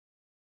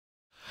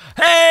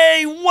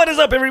What is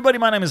up, everybody?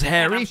 My name is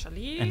Harry, And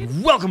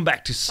and welcome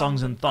back to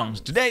Songs and Thongs.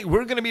 Today,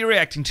 we're going to be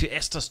reacting to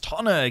Estas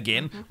Tonne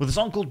again with a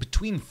song called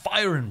Between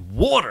Fire and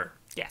Water.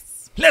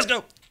 Yes. Let's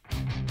go!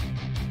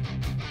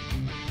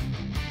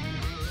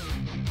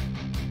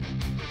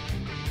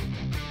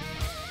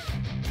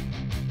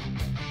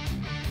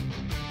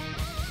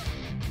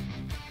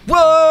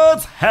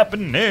 What's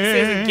happening? It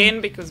says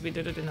again because we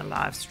did it in a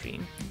live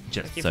stream.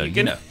 Just If so you're you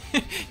gonna-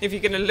 know, If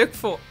you're gonna look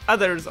for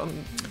others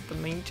on the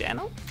main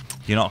channel,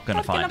 you're not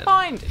going to not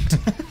find gonna it.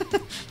 find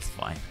it. It's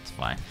fine. It's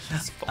fine.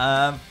 It's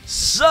fine.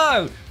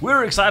 So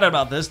we're excited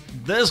about this.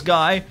 This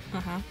guy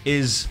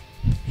is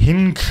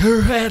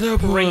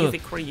incredible.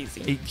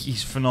 Crazy.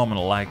 He's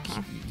phenomenal. Like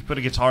you put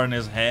a guitar in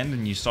his hand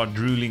and you start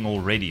drooling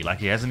already. Like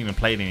he hasn't even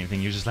played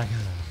anything. You're just like,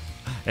 ugh.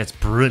 It's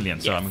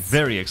brilliant. So I'm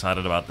very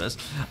excited about this.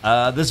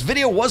 This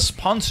video was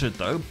sponsored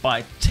though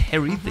by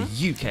Terry, the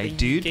UK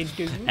dude,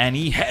 and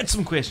he had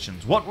some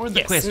questions. What were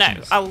the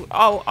questions? No,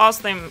 I'll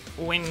ask them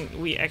when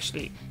we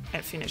actually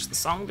have finished the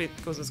song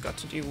because it's got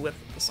to do with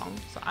the song.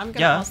 So I'm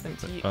gonna ask them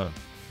to you.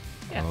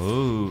 Yes.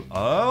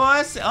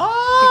 I see.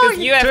 Oh,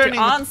 Because you have to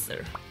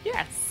answer.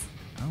 Yes.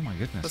 Oh my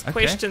goodness. Those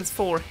questions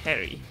for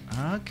Harry.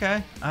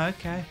 Okay.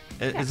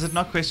 Is it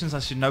not questions I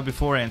should know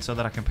beforehand so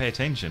that I can pay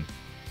attention?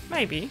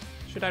 Maybe.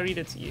 Should I read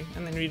it to you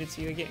and then read it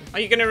to you again? Are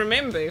you going to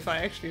remember if I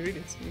actually read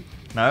it to you?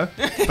 No,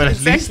 but at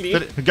Exactly.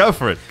 least go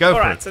for it. Go for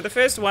it. Alright, so the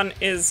first one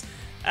is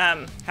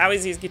how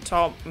is his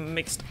guitar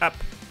mixed up?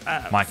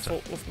 Mic'd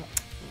up.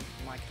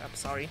 Mic'd up,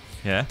 sorry.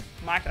 Yeah.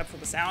 Mic'd up for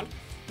the sound.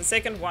 The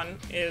second one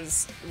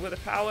is with the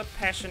power,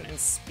 passion, and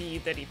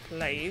speed that he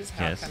plays,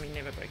 how come he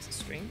never breaks a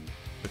string?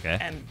 Okay.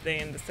 And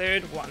then the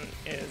third one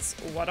is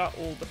what are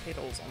all the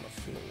pedals on the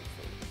floor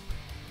for?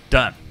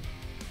 Done.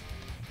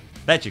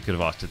 That you could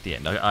have asked at the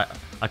end.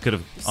 I could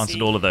have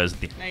answered all of those at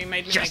the end. No, you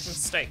made me make a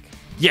mistake.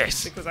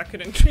 Yes. Because I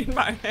couldn't read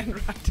my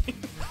handwriting.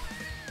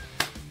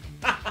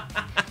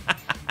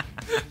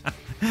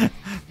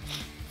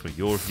 For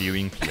your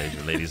viewing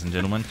pleasure, ladies and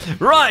gentlemen.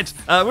 Right,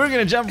 we're going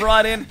to jump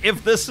right in.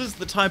 If this is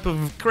the type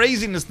of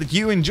craziness that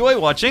you enjoy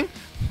watching,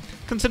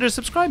 consider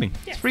subscribing.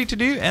 Yes. It's free to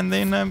do, and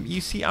then you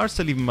see our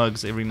silly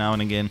mugs every now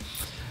and again.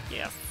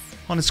 Yes.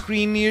 On a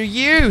screen near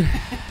you,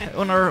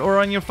 or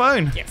on your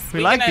phone. Yes, we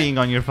we're like gonna- being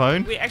on your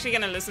phone. We're actually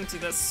going to listen to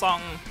this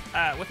song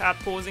without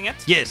pausing it.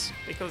 Yes,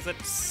 Because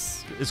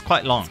it's it's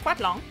quite long. quite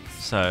long.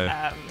 So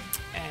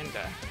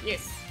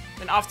Yes.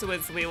 Then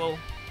afterwards we will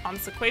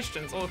answer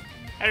questions, or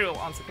Harry will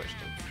answer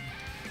questions.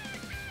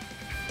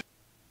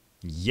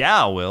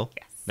 yeah, I will.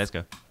 Yes. Let's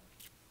go.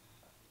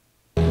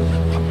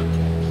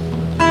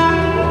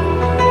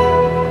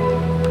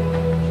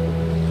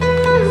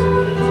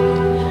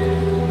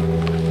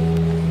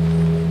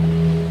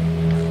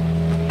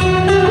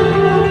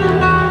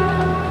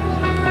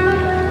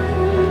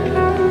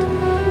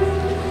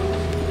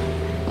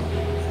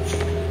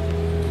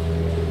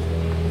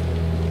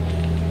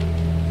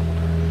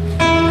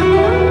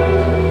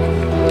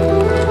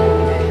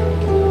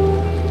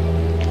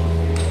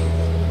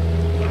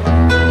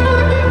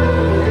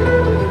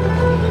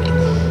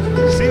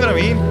 See what I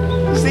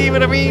mean? See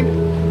what I mean?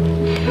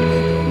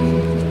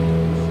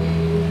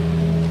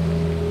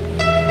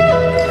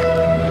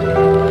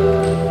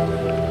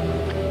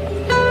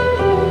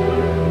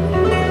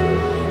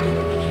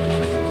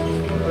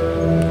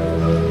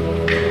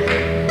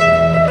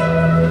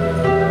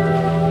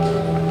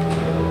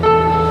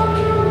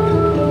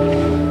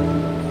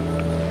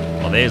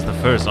 Well, there's the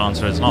first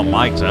answer. It's not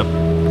mic'd up.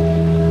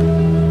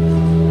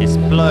 It's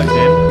plugged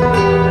in.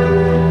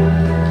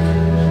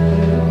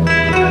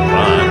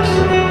 But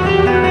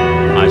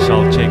I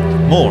shall check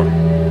more.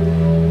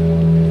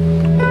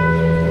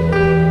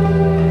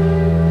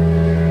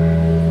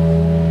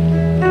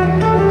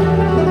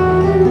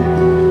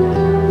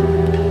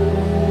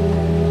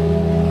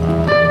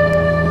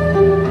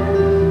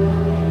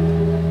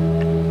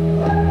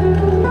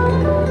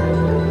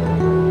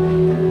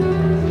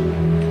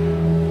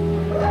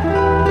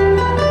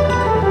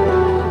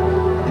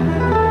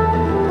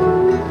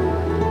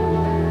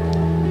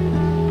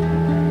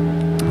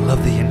 I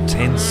love the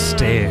intense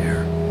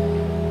stare.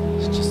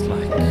 It's just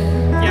like,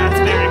 Yeah, it's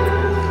very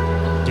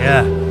cool.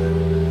 yeah.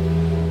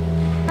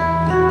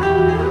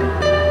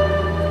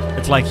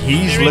 It's like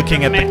he's Very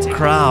looking at the dramatic.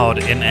 crowd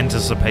in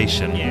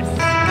anticipation. Yes.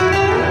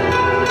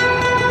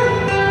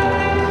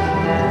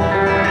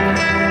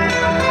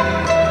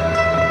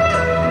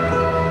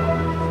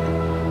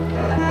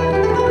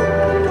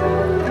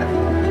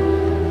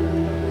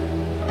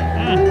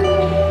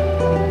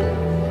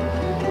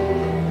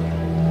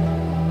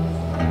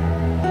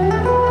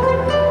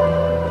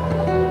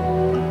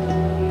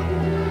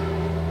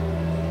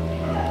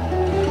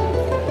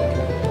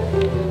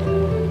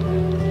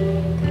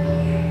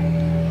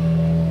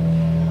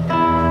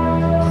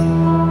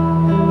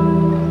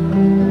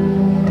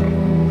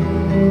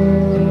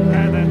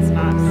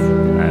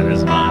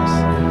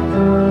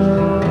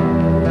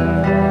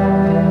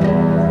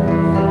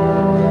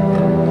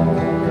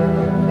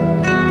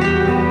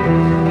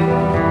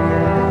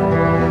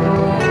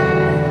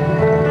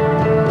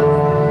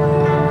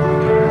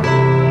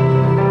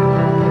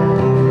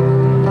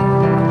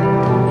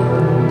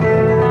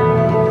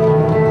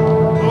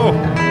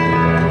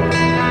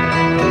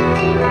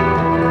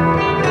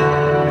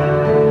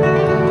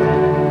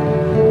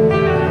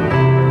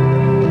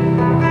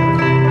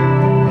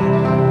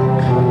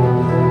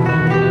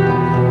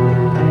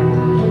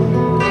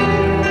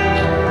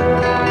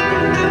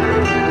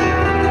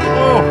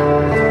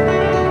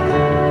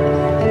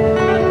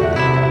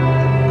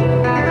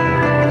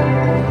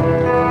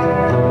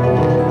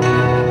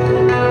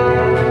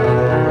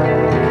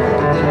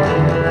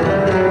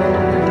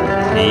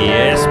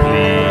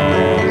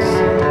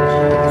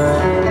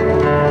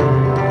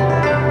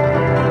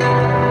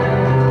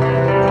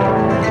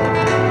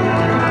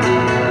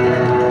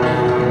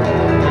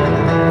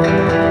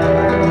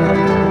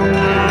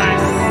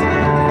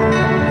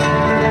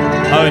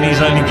 Oh, and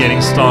he's only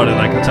getting started,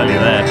 I can tell you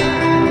that.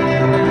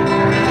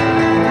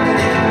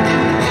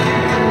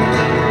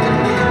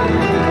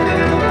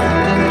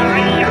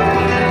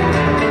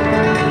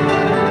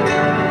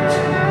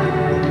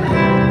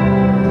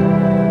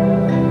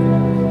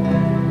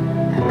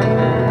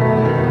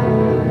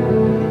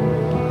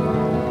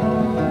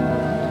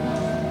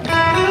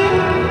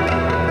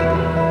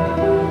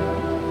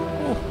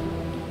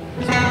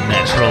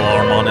 Natural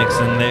harmonics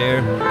in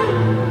there.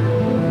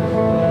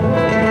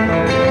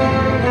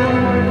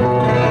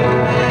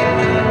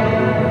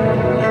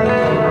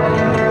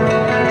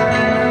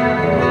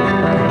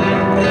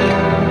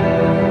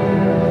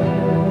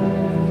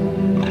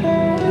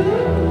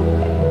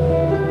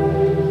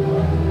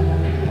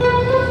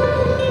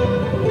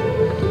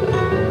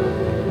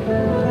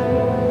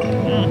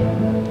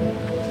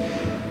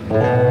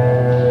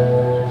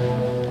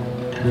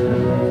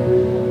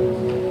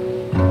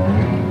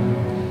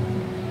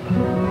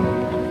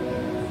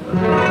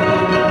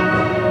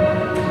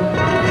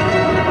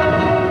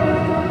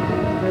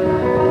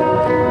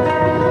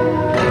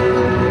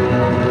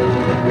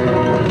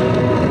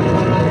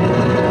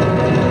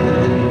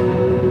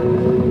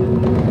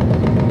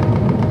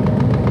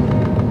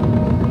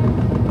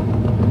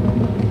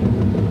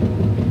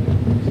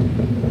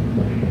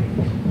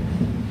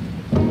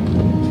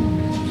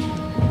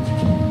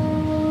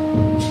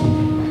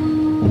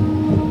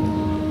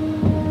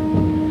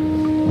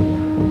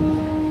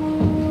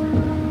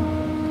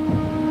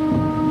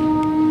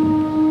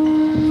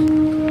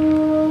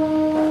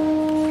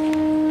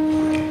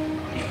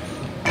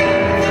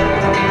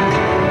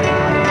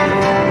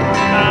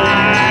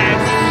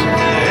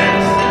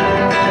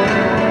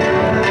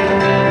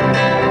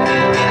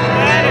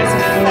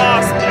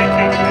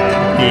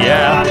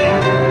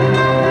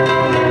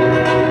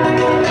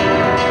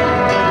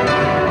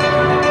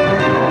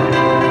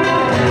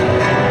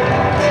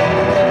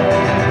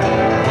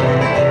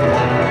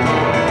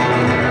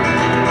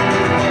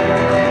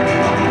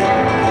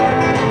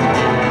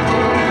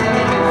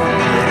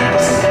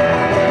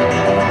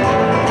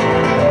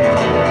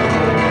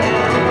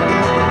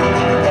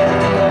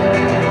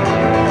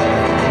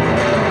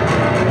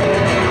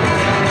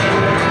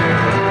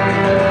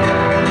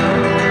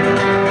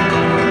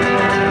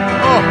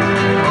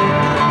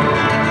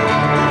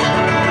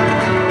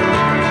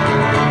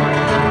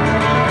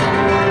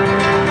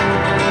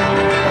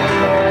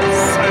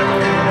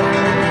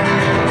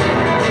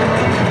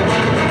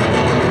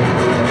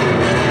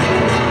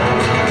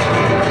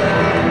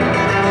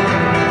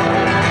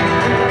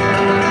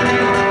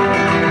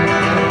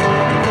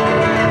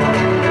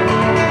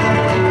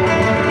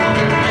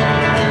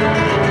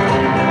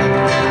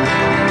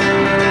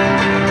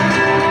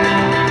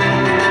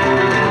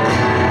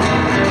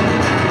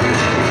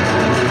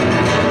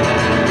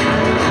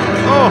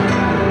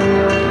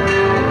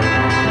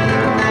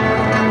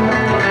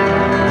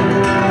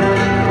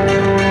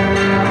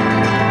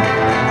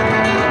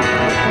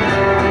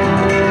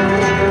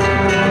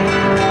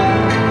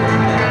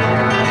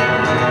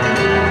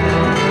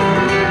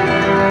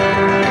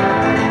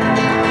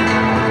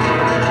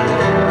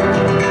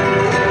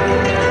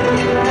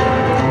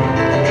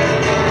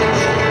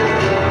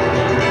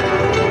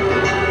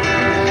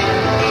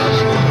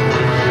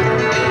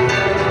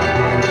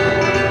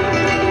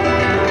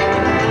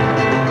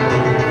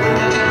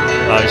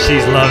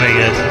 She's loving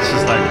it. It's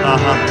just like,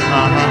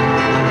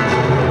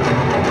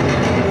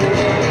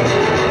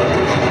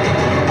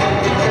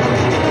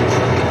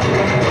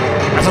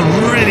 That's a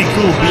really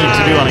cool beat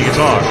to do on a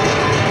guitar.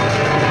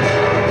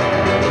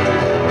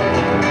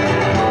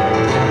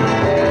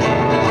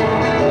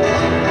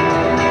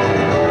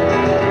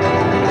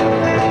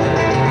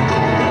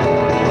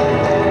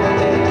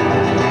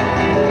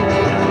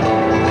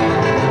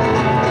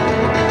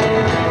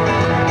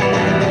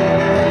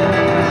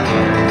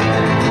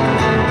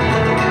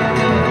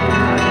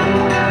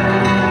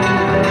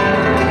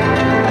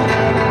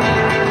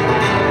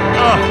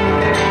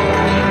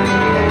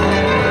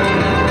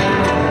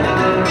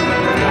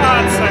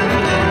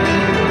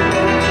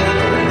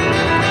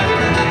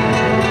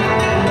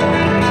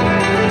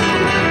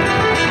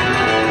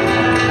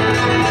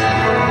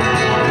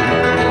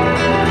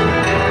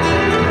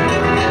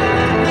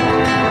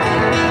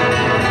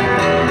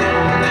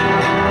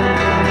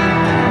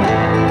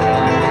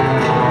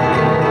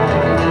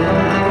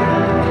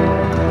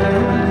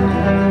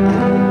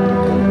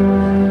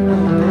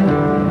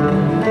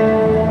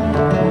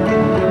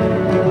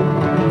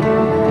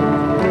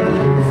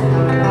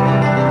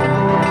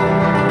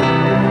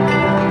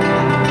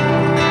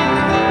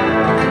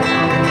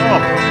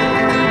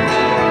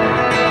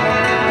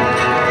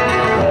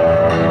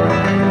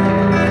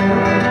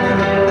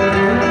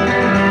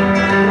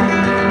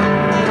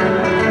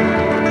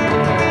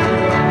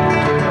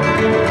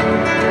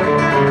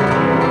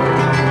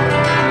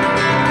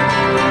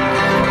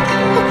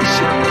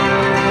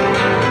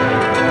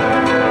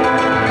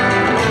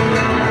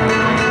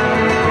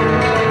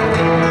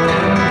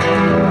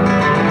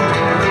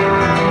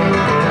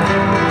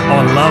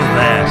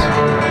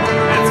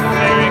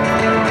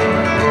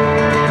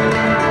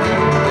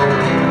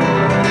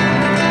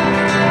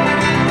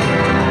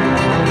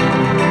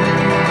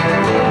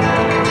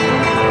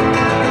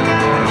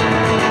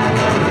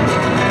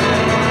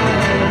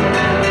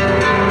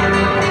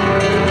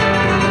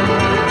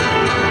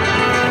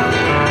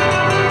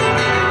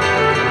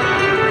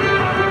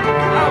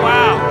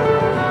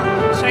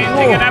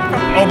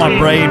 my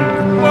brain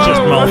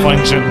just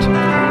malfunctioned.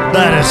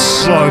 That is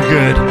so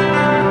good.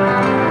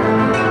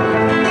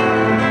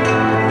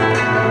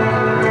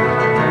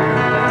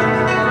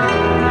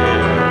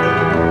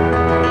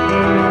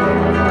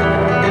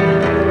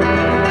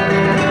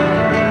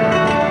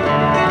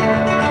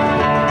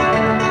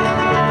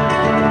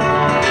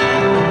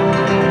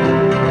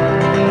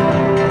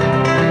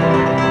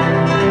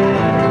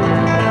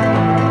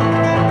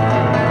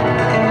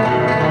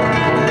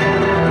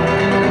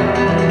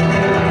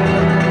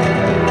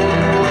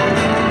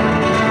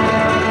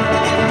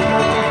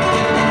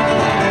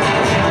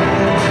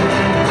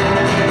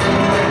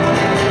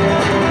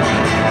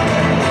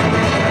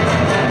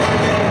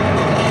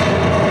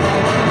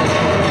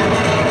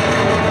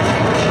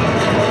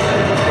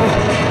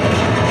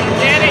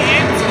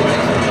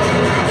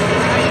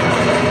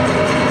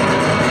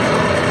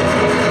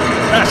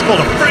 That's called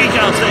a freak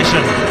out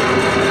session.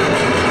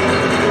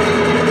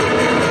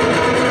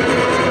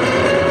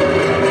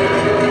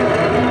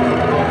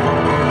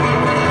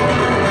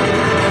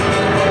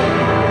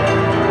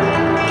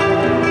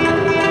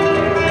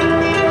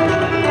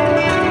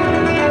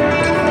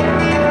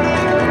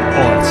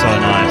 Oh, it's so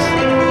nice.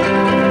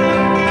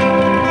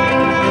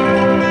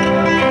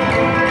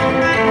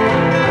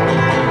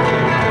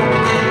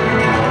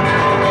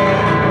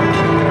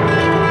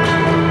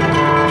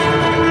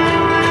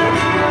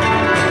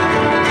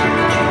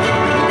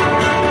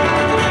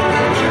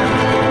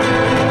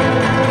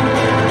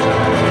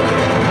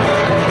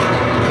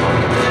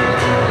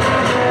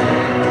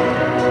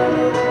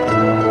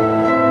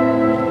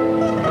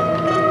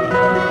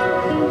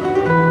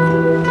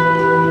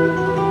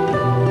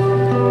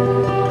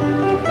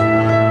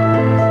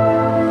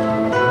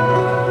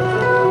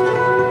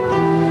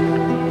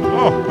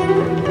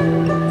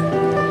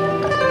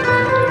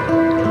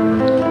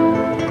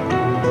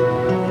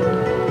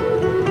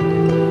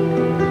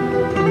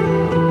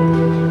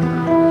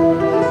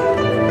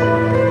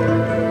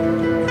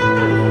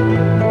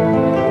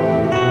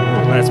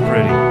 That's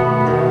pretty.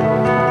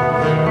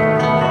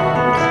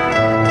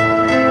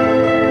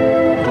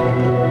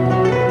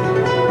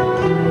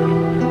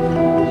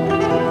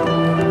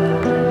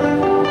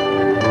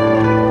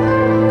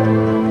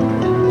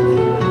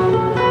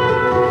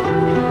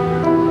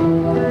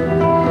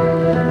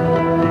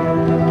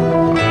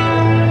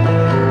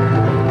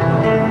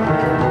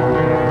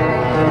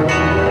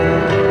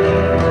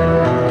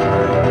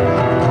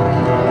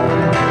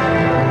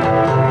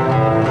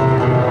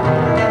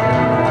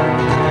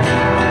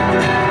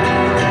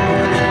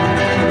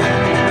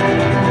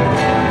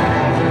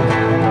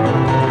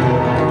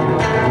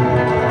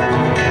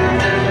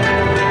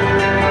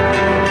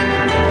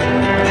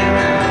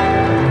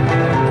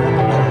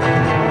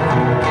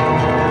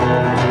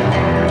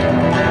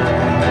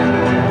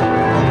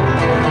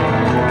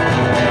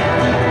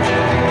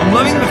 I'm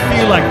loving the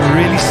feel like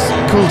really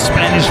cool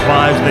Spanish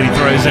vibes that he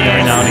throws in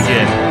every now and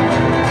again.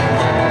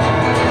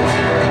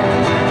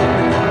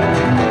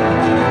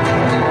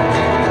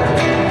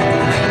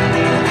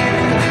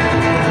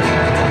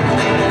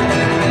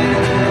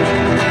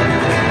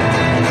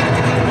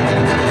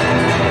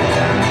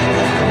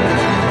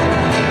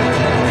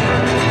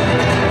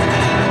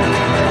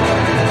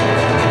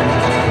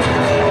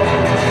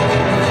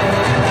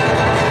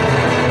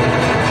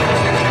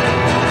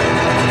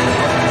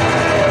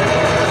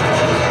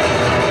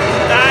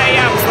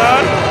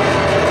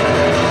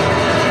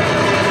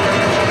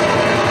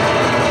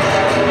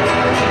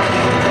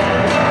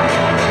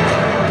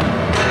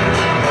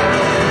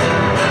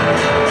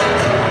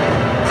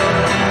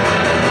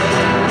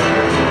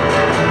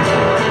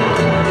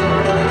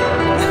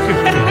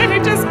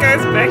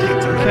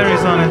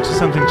 Carries on into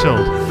something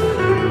chilled.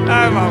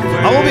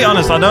 I will be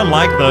honest, I don't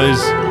like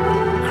those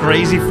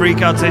crazy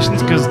freak out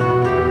sessions because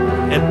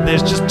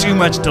there's just too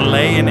much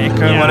delay and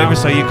echo and whatever,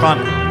 so you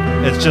can't,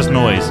 it's just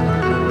noise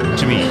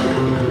to me.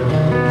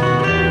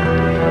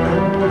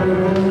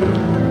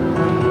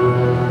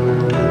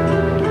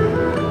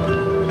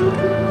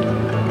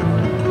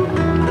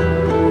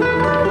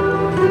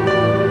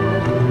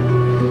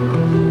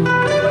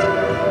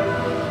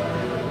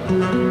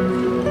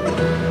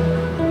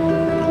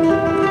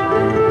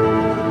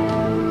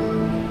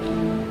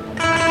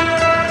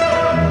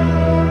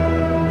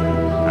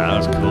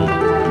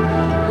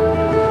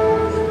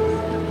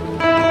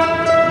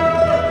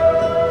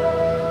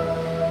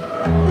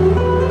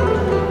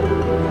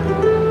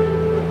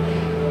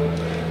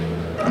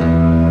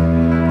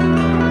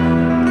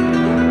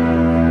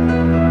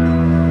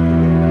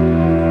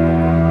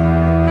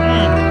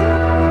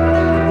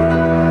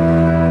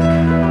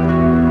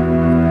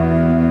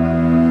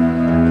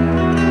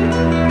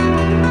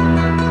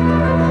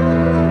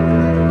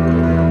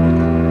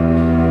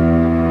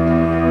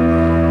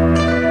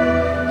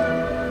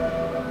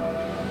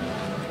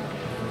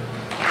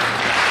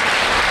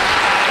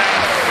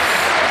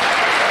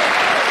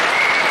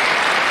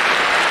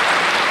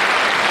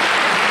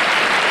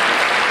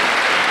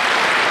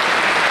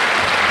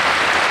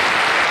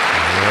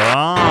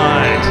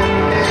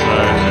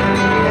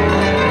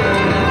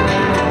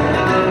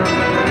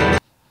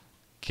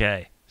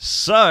 Okay,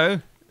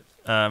 so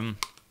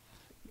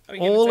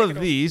all of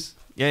these,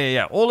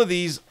 all of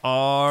these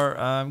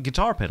are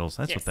guitar pedals.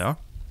 That's what they are.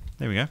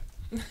 There we go.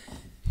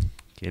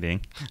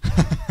 Kidding.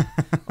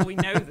 Well, we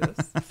know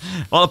this.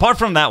 Well, apart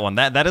from that one,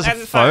 that is a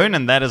phone,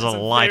 and that is a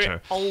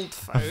lighter. Very old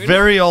phone. A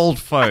very old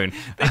phone.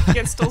 That you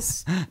can still,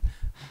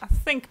 I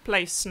think,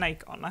 play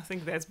Snake on. I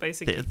think that's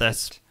basically.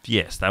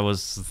 That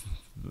was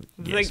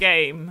the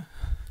game.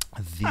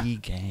 The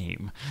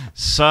game.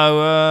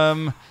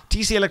 So,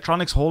 TC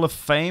Electronics Hall of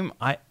Fame.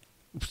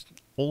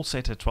 All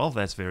set at 12.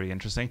 That's very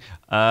interesting.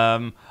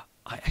 I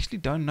actually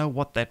don't know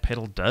what that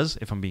pedal does,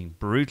 if I'm being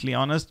brutally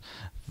honest.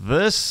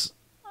 This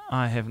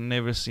I have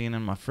never seen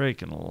in my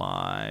freaking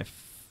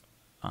life.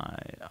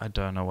 I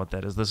don't know what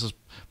that is. This is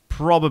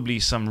probably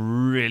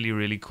some really,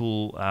 really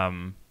cool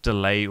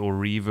delay or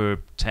reverb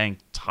tank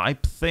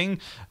type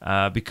thing.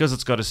 Because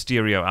it's got a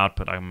stereo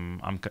output,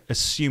 I'm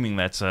assuming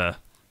that's a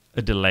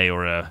delay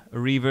or a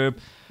reverb.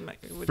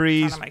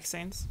 Freeze. Kind of makes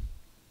sense.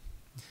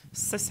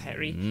 Sis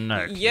Harry.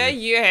 No clue. Yeah,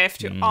 you have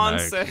to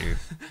answer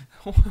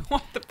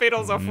what the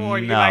pedals are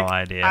for. No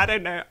idea. I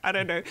don't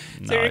know.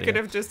 So you could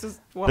have just as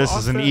well. This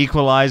is an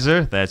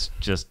equalizer. That's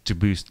just to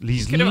boost.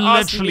 He's could have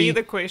asked me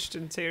the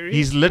question, Terry.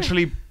 He's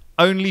literally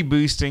only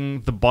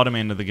boosting the bottom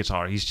end of the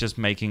guitar. He's just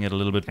making it a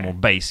little bit more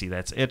bassy.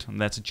 That's it, and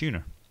that's a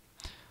tuner.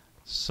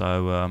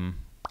 So,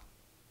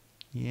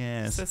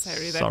 yes. Sis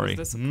Harry, that sorry,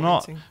 was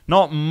disappointing.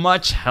 Not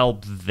much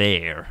help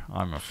there,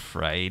 I'm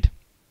afraid.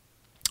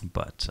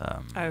 But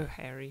oh,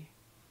 Harry,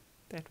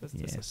 that was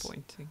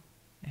disappointing.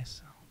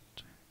 Yes.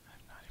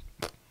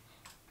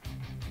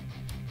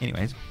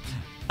 Anyways,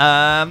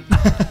 my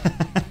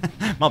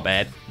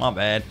bad. All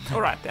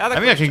right, the other. I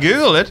mean, I can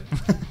Google it,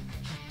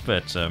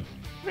 but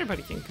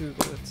everybody can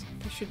Google it.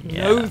 They should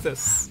know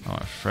this. I'm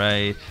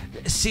afraid.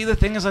 See, the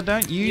thing is, I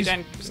don't use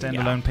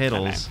standalone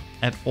pedals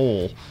at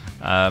all.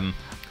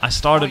 I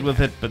started with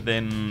it, but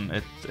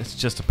then it's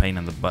just a pain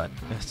in the butt.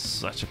 It's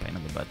such a pain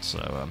in the butt.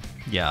 So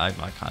I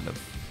kind of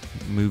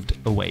moved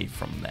away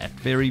from that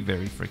very,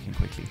 very freaking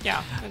quickly.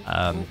 Yeah,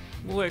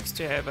 it works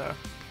to have a.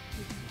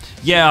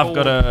 Yeah, I've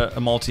got a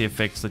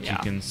multi-effects that you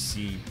can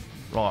see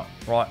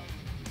right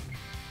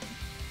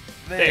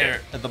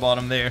there at the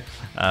bottom there.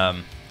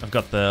 I've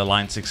got the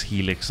Line 6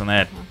 Helix, and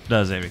that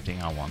does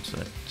everything I want, so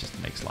it just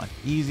makes life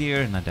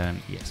easier, and I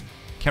don't,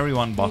 carry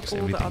one box,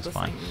 everything's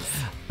fine.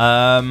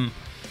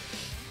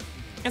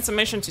 It's a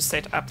mission to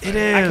set up. It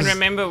is. I can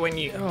remember when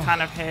you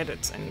kind of had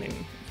it, and then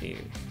you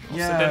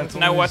also didn't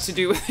know what to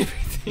do with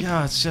everything.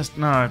 Yeah, it's just,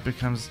 it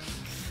becomes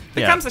a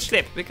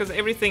schlep, because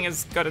everything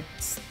has got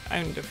its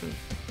own different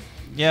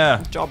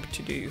job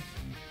to do.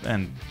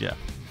 And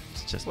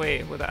it's just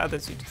where with the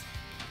others you just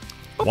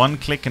one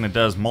click and it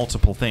does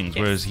multiple things,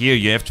 whereas here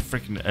you have to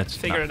freaking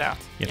figure it out.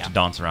 You have to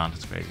dance around.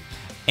 It's crazy.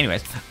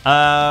 Anyways,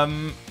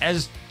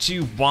 as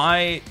to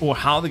why or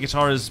how the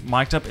guitar is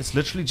mic'd up, it's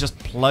literally just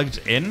plugged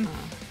in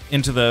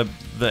into the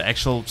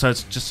actual. So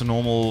it's just a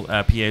normal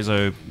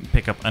piezo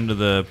pickup under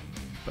the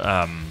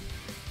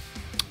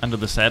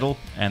saddle,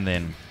 and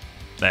then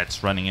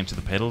that's running into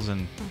the pedals,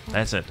 and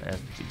that's it.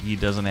 He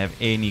doesn't have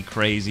any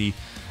crazy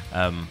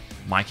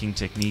miking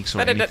techniques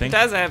or anything. But it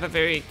does have a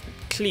very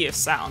clear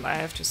sound, I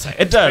have to say.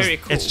 It does. Very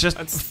cool. It's just,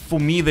 for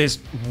me, there's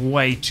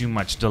way too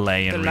much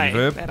delay and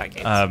reverb. That I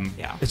get.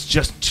 It's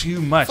just too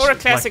much. For a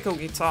classical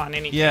guitar, in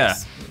any case. Yeah,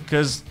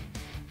 because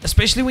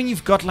especially when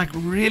you've got like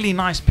really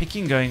nice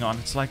picking going on,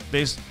 it's like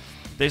there's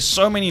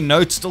so many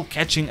notes still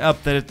catching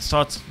up that it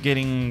starts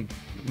getting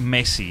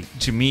messy.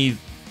 To me,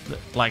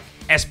 like,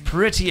 as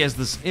pretty as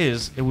this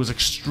is, it was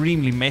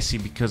extremely messy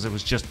because it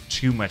was just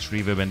too much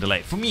reverb and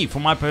delay. For me, for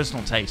my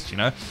personal taste, you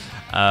know.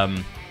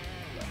 And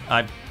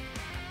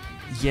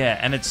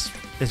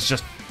it's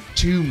just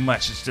too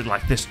much. It's just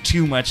like there's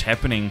too much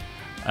happening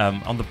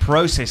on the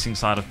processing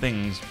side of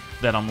things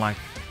that I'm like,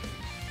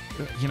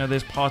 you know,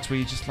 there's parts where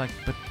you're just like,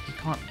 but you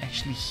can't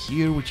actually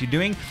hear what you're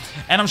doing.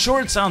 And I'm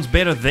sure it sounds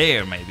better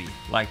there, maybe.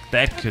 Like,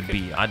 that could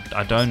be.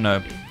 I don't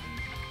know.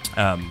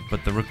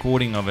 But the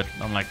recording of it,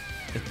 I'm like,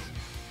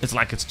 it's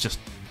like it's just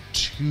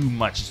too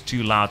much. It's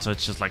too loud, so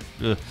it's just like,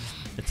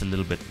 it's a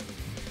little bit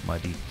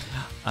muddy.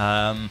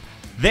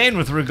 Then,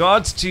 with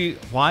regards to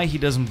why he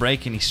doesn't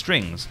break any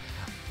strings,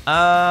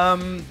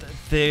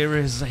 there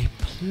is a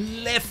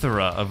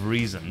plethora of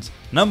reasons.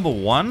 Number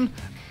one,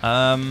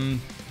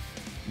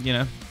 you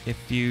know, if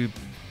you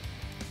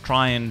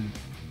try and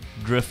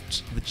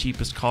drift the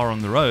cheapest car on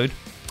the road,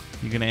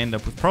 you're going to end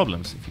up with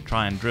problems. If you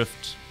try and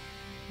drift,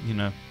 you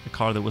know, a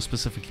car that was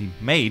specifically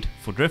made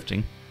for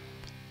drifting,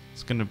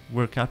 it's going to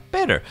work out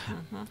better.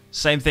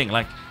 Same thing,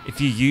 like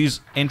if you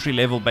use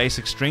entry-level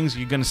basic strings,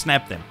 you're going to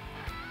snap them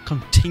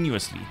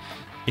continuously.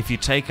 If you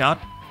take out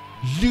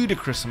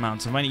ludicrous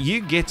amounts of money,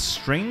 you get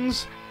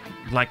strings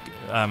like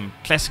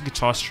classic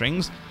guitar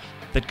strings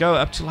that go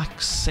up to like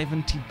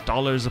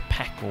 $70 a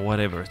pack or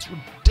whatever. It's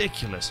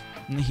ridiculous.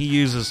 And he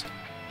uses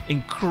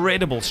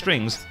incredible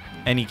strings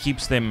and he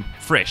keeps them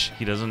fresh.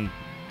 He doesn't,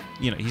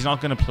 you know, he's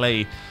not going to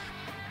play,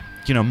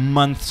 you know,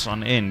 months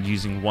on end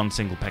using one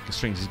single pack of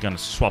strings. He's going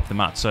to swap them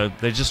out, so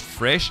they're just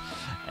fresh.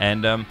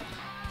 And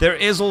there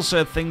is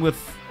also a thing with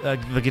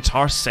the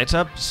guitar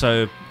setup.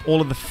 So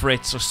all of the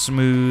frets are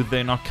smooth.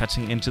 They're not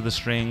cutting into the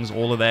strings.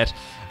 All of that.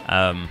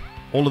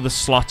 All of the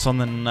slots on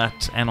the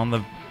nut and on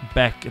the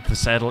back at the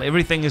saddle.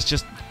 Everything is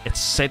just, it's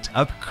set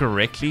up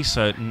correctly.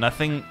 So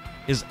nothing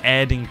is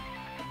adding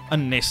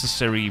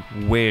unnecessary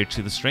wear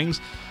to the strings.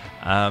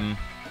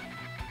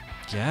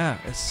 Yeah,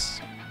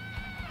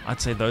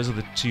 I'd say those are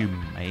the two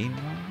main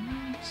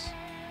ones.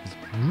 It's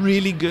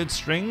really good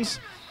strings,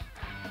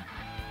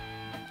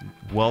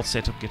 well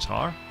set up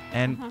guitar,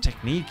 and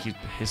technique.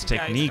 His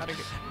technique,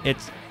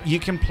 you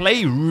can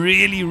play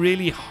really,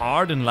 really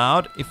hard and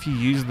loud if you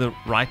use the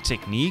right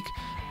technique,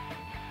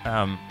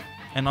 and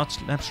not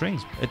snap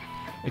strings.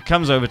 It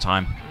comes over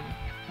time.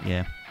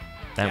 Yeah,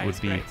 that would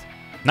be. Great.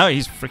 No,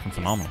 he's freaking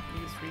phenomenal.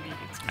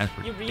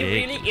 He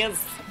really is.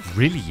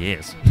 Really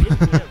is. He really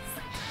is.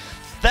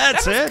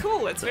 That's that was it.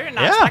 Cool. It's very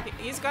nice. Yeah. Like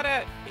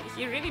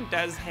he really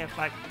does have,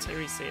 like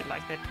Terry said,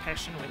 like that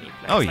passion when he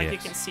plays. Oh, like yes. you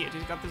can see it.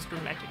 He's got this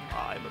dramatic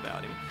vibe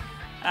about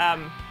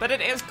him. But it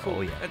is cool.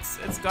 Oh, yeah. It's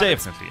got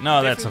Definitely.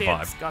 That's a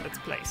vibe. It's got its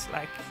place.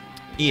 Like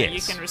yes.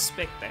 you can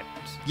respect that.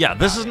 Yeah,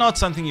 this is not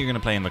something you're going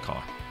to play in the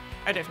car.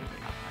 I definitely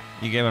not.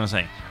 You get what I'm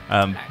saying?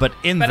 But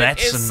in that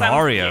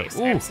scenario, yes,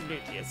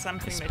 absolutely, it's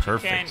something that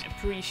perfect. You can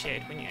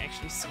appreciate when you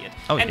actually see it.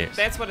 Oh, and yes.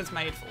 that's what it's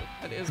made for.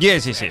 It is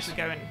yes. to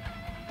go and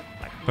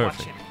like Perfect.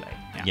 watch him play.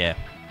 Yeah.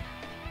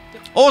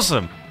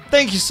 Awesome.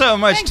 Thank you so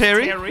much, Thanks,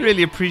 Terry. Terry.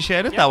 Really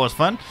appreciate it. Yep. That was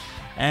fun.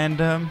 And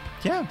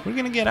yeah, we're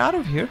going to get out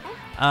of here.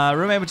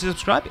 Remember to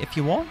subscribe if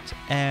you want.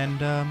 And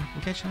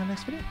we'll catch you in the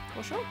next video.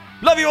 For sure.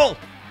 Love you all.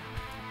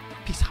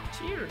 Peace out.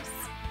 Cheers.